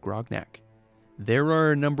universe of Grognak. There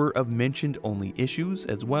are a number of mentioned-only issues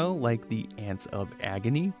as well, like the Ants of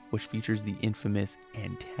Agony, which features the infamous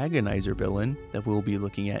Antagonizer villain that we'll be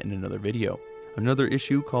looking at in another video. Another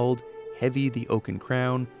issue called Heavy the Oaken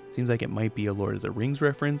Crown seems like it might be a Lord of the Rings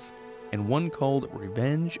reference, and one called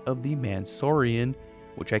Revenge of the Mansaurian,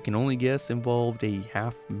 which I can only guess involved a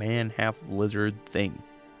half-man, half-lizard thing.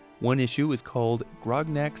 One issue is called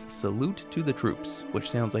Grognak's Salute to the Troops, which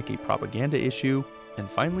sounds like a propaganda issue, and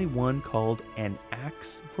finally one called An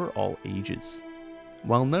Axe for All Ages.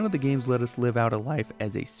 While none of the games let us live out a life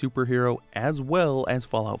as a superhero as well as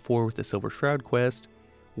Fallout 4 with the Silver Shroud quest,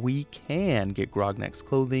 we can get Grognak's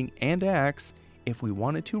clothing and axe if we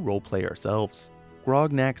wanted to roleplay ourselves.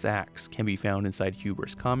 Grognak's axe can be found inside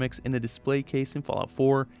Hubris Comics in a display case in Fallout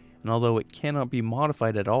 4, and although it cannot be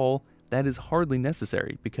modified at all, that is hardly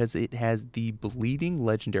necessary because it has the bleeding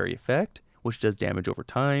legendary effect, which does damage over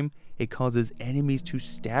time. It causes enemies to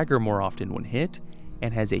stagger more often when hit,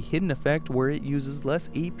 and has a hidden effect where it uses less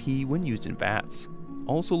AP when used in VATS.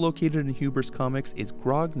 Also located in Hubris Comics is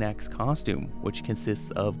Grognak's costume, which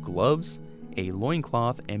consists of gloves, a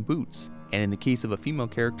loincloth, and boots, and in the case of a female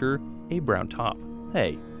character, a brown top.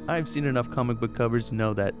 Hey, I've seen enough comic book covers to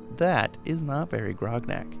know that that is not very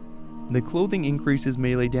Grognak. The clothing increases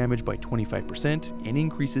melee damage by 25% and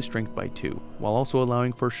increases strength by 2, while also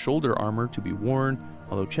allowing for shoulder armor to be worn,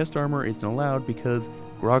 although chest armor isn't allowed because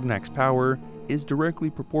Grognak's power is directly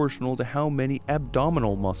proportional to how many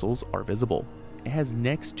abdominal muscles are visible. It has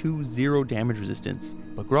next to 0 damage resistance,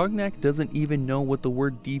 but Grognak doesn't even know what the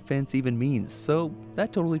word defense even means, so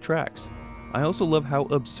that totally tracks. I also love how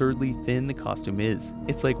absurdly thin the costume is.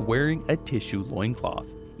 It's like wearing a tissue loincloth.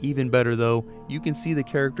 Even better though, you can see the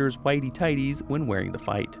character's whitey tighties when wearing the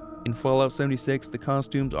fight. In Fallout 76, the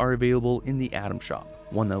costumes are available in the Atom Shop,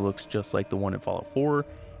 one that looks just like the one in Fallout 4,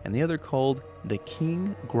 and the other called the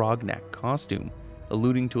King Grognak costume.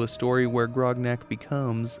 alluding to a story where Grognak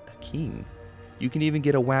becomes a king. You can even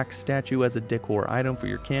get a wax statue as a decor item for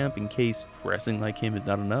your camp in case dressing like him is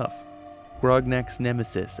not enough. Grognak's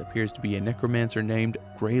nemesis appears to be a necromancer named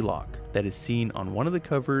Greylock that is seen on one of the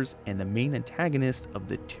covers and the main antagonist of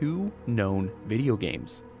the two known video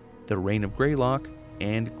games, The Reign of Greylock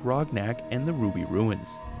and Grognak and the Ruby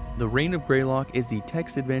Ruins. The Reign of Greylock is the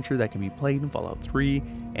text adventure that can be played in Fallout 3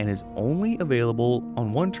 and is only available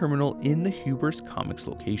on one terminal in the Hubris Comics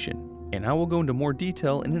location. And I will go into more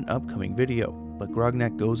detail in an upcoming video, but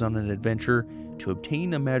Grognak goes on an adventure to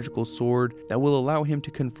obtain a magical sword that will allow him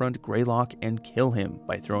to confront Greylock and kill him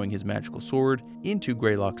by throwing his magical sword into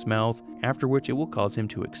Greylock's mouth, after which it will cause him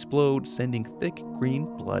to explode, sending thick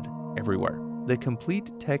green blood everywhere. The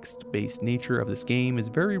complete text-based nature of this game is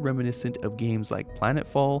very reminiscent of games like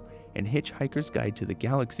Planetfall and Hitchhiker's Guide to the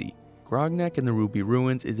Galaxy. Grognak and the Ruby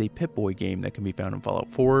Ruins is a Pip-Boy game that can be found in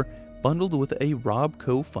Fallout 4, bundled with a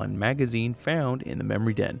Robco Fun magazine found in the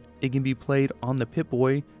Memory Den. It can be played on the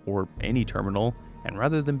Pip-Boy or any terminal, and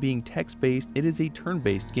rather than being text-based, it is a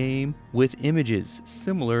turn-based game with images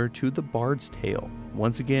similar to the Bard's Tale.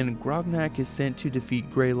 Once again, Grognak is sent to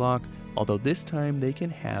defeat Greylock, although this time they can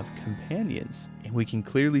have companions. And we can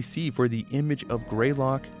clearly see for the image of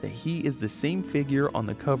Greylock that he is the same figure on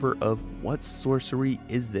the cover of What Sorcery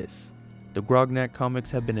Is This? The Grognak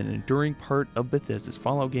comics have been an enduring part of Bethesda's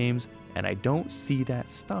Fallout games, and I don't see that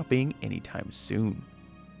stopping anytime soon.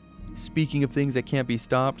 Speaking of things that can't be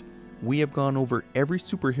stopped, we have gone over every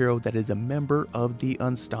superhero that is a member of the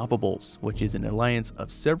Unstoppables, which is an alliance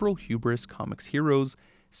of several Hubris Comics heroes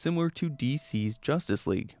similar to DC's Justice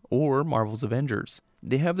League or Marvel's Avengers.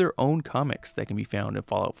 They have their own comics that can be found in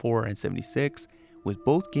Fallout 4 and 76, with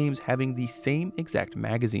both games having the same exact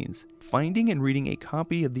magazines. Finding and reading a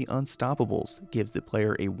copy of the Unstoppables gives the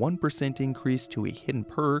player a 1% increase to a hidden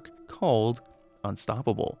perk called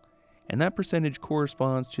Unstoppable, and that percentage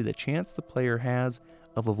corresponds to the chance the player has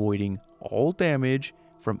of avoiding all damage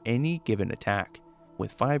from any given attack.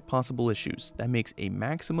 With 5 possible issues, that makes a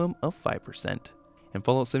maximum of 5%. In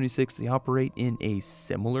Fallout 76, they operate in a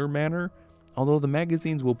similar manner, although the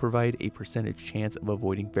magazines will provide a percentage chance of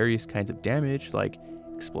avoiding various kinds of damage like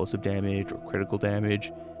explosive damage or critical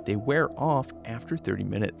damage. They wear off after 30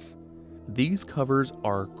 minutes. These covers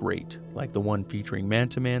are great, like the one featuring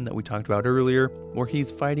Manta Man that we talked about earlier, where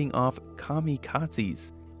he's fighting off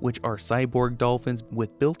kamikazes, which are cyborg dolphins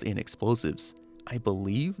with built-in explosives. I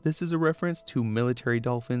believe this is a reference to military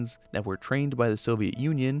dolphins that were trained by the Soviet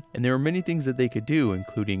Union, and there are many things that they could do,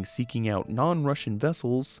 including seeking out non-Russian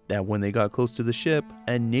vessels that when they got close to the ship,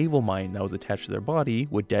 a naval mine that was attached to their body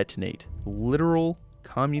would detonate. Literal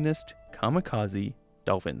communist kamikaze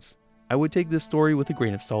dolphins. I would take this story with a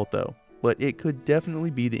grain of salt though, but it could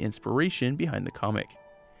definitely be the inspiration behind the comic.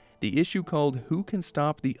 The issue called Who Can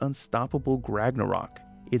Stop the Unstoppable Grognak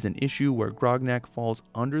is an issue where Grognak falls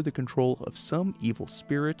under the control of some evil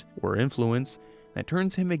spirit or influence that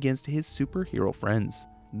turns him against his superhero friends.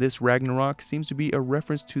 This Ragnarok seems to be a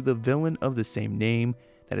reference to the villain of the same name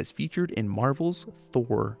that is featured in Marvel's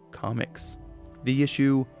Thor comics. The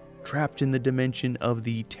issue, Trapped in the Dimension of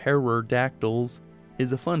the Pterodactyls,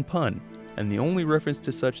 is a fun pun, and the only reference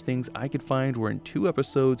to such things I could find were in 2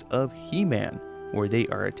 episodes of He-Man, where they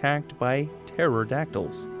are attacked by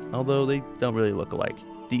pterodactyls, although they don't really look alike.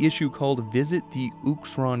 The issue called Visit the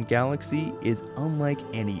Uxron Galaxy is unlike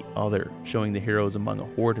any other, showing the heroes among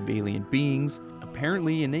a horde of alien beings,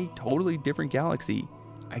 apparently in a totally different galaxy.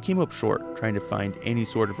 I came up short trying to find any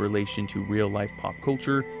sort of relation to real-life pop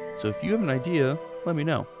culture, so if you have an idea, let me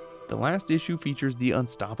know. The last issue features the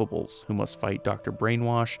Unstoppables, who must fight Dr.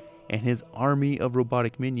 Brainwash and his army of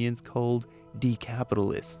robotic minions called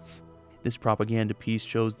Decapitalists. This propaganda piece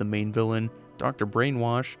shows the main villain, Dr.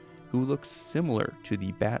 Brainwash, who looks similar to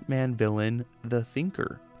the Batman villain, the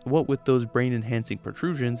Thinker, what with those brain-enhancing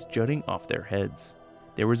protrusions jutting off their heads.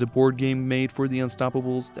 There was a board game made for the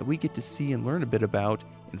Unstoppables that we get to see and learn a bit about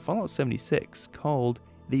in Fallout 76 called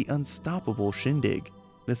The Unstoppable Shindig.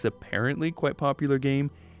 This apparently quite popular game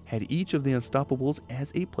had each of the Unstoppables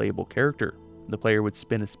as a playable character. The player would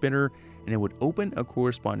spin a spinner and it would open a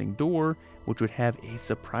corresponding door which would have a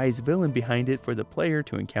surprise villain behind it for the player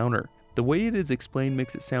to encounter. The way it is explained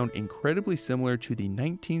makes it sound incredibly similar to the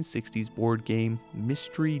 1960s board game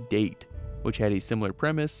Mystery Date, which had a similar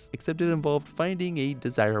premise, except it involved finding a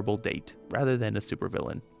desirable date rather than a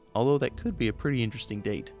supervillain, although that could be a pretty interesting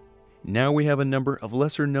date. Now we have a number of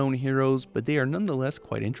lesser known heroes, but they are nonetheless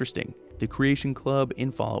quite interesting. The Creation Club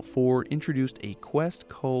in Fallout 4 introduced a quest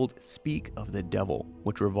called Speak of the Devil,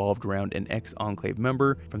 which revolved around an ex-Enclave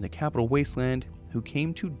member from the Capital Wasteland who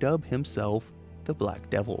came to dub himself the Black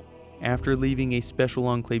Devil. After leaving a special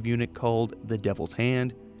Enclave unit called the Devil's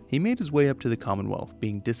Hand, he made his way up to the Commonwealth,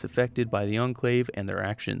 being disaffected by the Enclave and their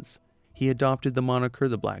actions. He adopted the moniker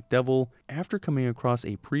the Black Devil after coming across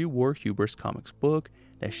a pre-war Hubris Comics book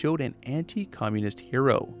that showed an anti-communist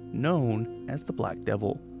hero known as the Black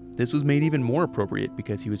Devil. This was made even more appropriate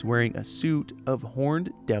because he was wearing a suit of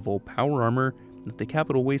Horned Devil power armor that the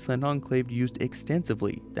Capital Wasteland Enclave used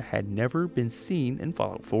extensively that had never been seen in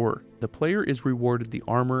Fallout 4. The player is rewarded the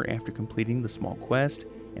armor after completing the small quest,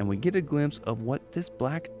 and we get a glimpse of what this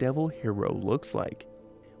Black Devil hero looks like.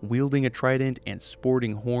 Wielding a trident and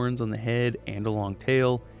sporting horns on the head and a long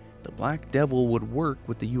tail, the Black Devil would work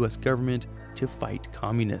with the US government to fight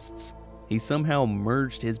communists. He somehow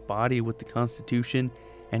merged his body with the Constitution,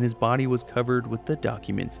 and his body was covered with the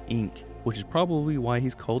document's ink, which is probably why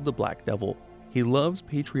he's called the Black Devil. He loves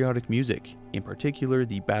patriotic music, in particular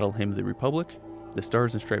the Battle Hymn of the Republic, the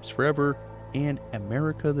Stars and Stripes Forever, and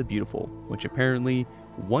America the Beautiful, which apparently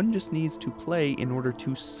one just needs to play in order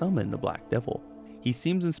to summon the Black Devil. He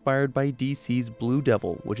seems inspired by DC's Blue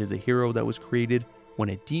Devil, which is a hero that was created when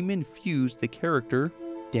a demon fused the character,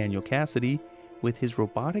 Daniel Cassidy, with his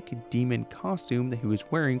robotic demon costume that he was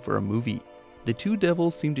wearing for a movie. The two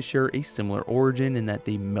devils seem to share a similar origin in that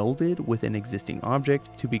they melded with an existing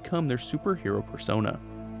object to become their superhero persona.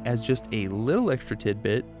 As just a little extra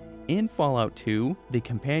tidbit, in Fallout 2, the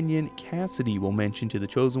companion Cassidy will mention to the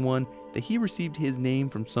Chosen One that he received his name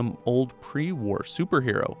from some old pre-war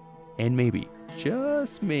superhero. And maybe,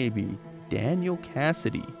 just maybe, Daniel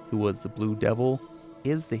Cassidy, who was the Blue Devil,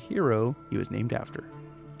 is the hero he was named after.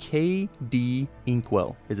 K.D.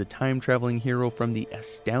 Inkwell is a time-traveling hero from the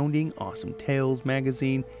Astounding Awesome Tales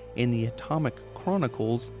magazine in the Atomic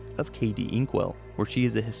Chronicles of K.D. Inkwell, where she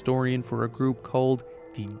is a historian for a group called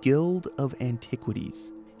the Guild of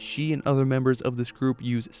Antiquities. She and other members of this group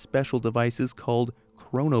use special devices called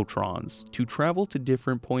chronotrons to travel to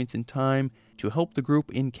different points in time to help the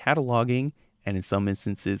group in cataloging, and in some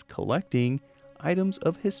instances collecting, items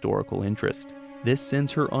of historical interest. This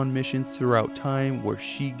sends her on missions throughout time where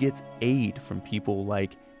she gets aid from people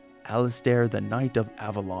like Alistair the Knight of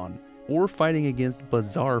Avalon, or fighting against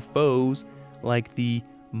bizarre foes like the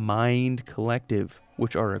Mind Collective,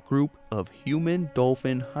 which are a group of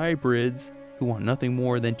human-dolphin hybrids who want nothing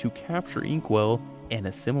more than to capture Inkwell and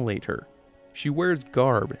assimilate her. She wears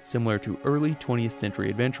garb similar to early 20th century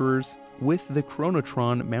adventurers, with the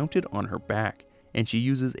chronotron mounted on her back, and she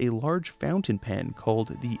uses a large fountain pen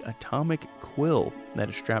called the Atomic Quill that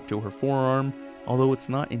is strapped to her forearm, although it's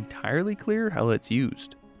not entirely clear how it's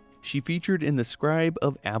used. She featured in the Scribe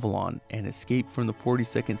of Avalon and Escape from the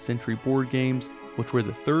 42nd Century board games, which were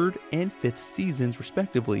the 3rd and 5th seasons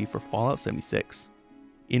respectively for Fallout 76.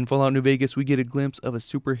 In Fallout New Vegas, we get a glimpse of a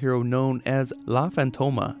superhero known as La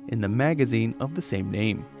Fantoma in the magazine of the same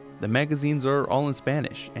name. The magazines are all in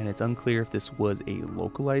Spanish, and it's unclear if this was a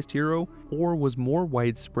localized hero or was more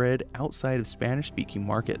widespread outside of Spanish-speaking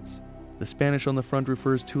markets. The Spanish on the front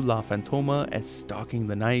refers to La Fantoma as stalking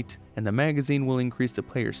the night, and the magazine will increase the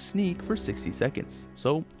player's sneak for 60 seconds.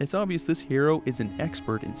 So it's obvious this hero is an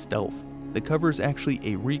expert in stealth. The cover is actually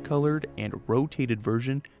a recolored and rotated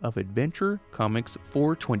version of Adventure Comics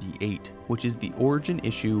 428, which is the origin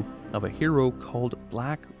issue of a hero called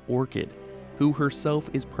Black Orchid, who herself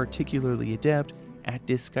is particularly adept at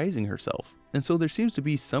disguising herself, and so there seems to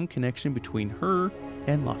be some connection between her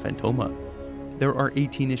and La Fantoma. There are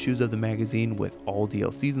 18 issues of the magazine with all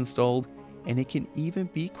DLCs installed, and it can even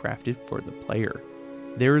be crafted for the player.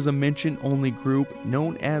 There is a mention-only group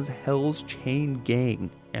known as Hell's Chain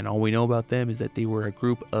Gang, and all we know about them is that they were a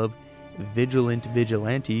group of vigilant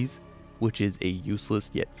vigilantes, which is a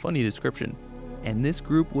useless yet funny description. And this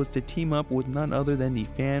group was to team up with none other than the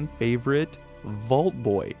fan favorite Vault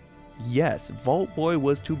Boy. Yes, Vault Boy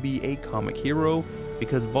was to be a comic hero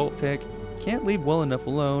because Vault-Tec can't leave well enough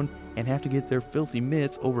alone and have to get their filthy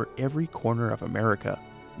mitts over every corner of America.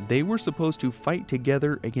 They were supposed to fight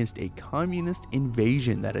together against a communist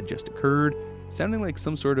invasion that had just occurred, sounding like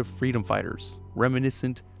some sort of freedom fighters,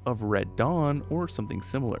 reminiscent of Red Dawn or something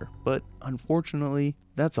similar, but unfortunately,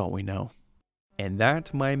 that's all we know. And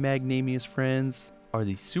that, my magnanimous friends, are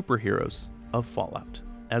the superheroes of Fallout.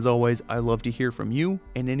 As always, I love to hear from you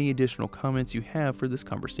and any additional comments you have for this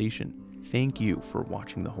conversation. Thank you for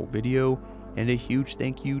watching the whole video, and a huge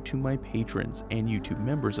thank you to my patrons and YouTube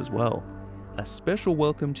members as well. A special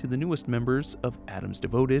welcome to the newest members of Adams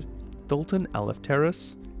Devoted, Dalton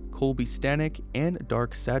Alefteris, Colby Stanek, and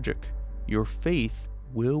Dark Sajic. Your faith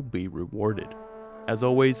will be rewarded. As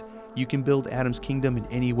always, you can build Adam's Kingdom in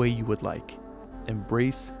any way you would like.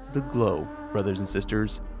 Embrace the glow, brothers and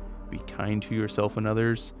sisters. Be kind to yourself and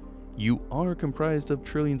others, You are comprised of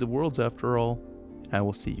trillions of worlds after all. I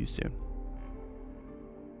will see you soon.